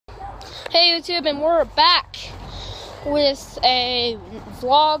Hey YouTube, and we're back with a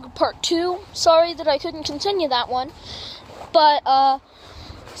vlog part 2. Sorry that I couldn't continue that one, but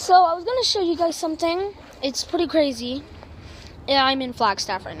so I was gonna show you guys something. It's pretty crazy. Yeah, I'm in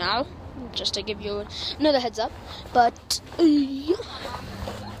Flagstaff right now, just to give you another heads up. But there's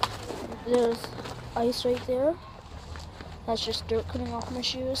ice right there. That's just dirt coming off my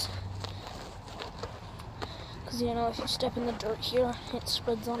shoes. Because, you know, if you step in the dirt here, it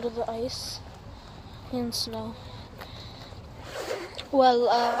spreads onto the ice and snow.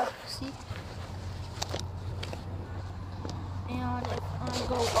 Well, see? And if I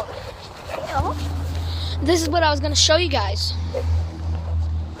go up here, this is what I was going to show you guys.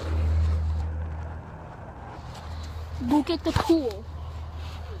 Look at the pool.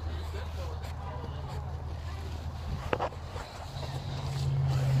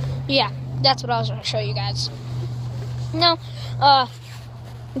 Yeah, that's what I was going to show you guys. No,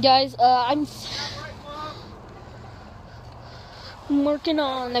 guys, I'm working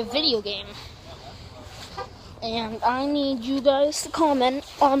on a video game, and I need you guys to comment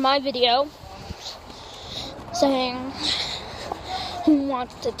on my video saying who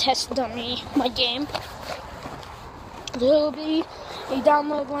wants to test dummy my game. There will be a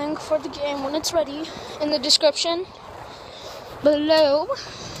download link for the game when it's ready in the description below.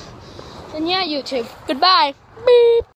 And yeah, YouTube, goodbye. Beep.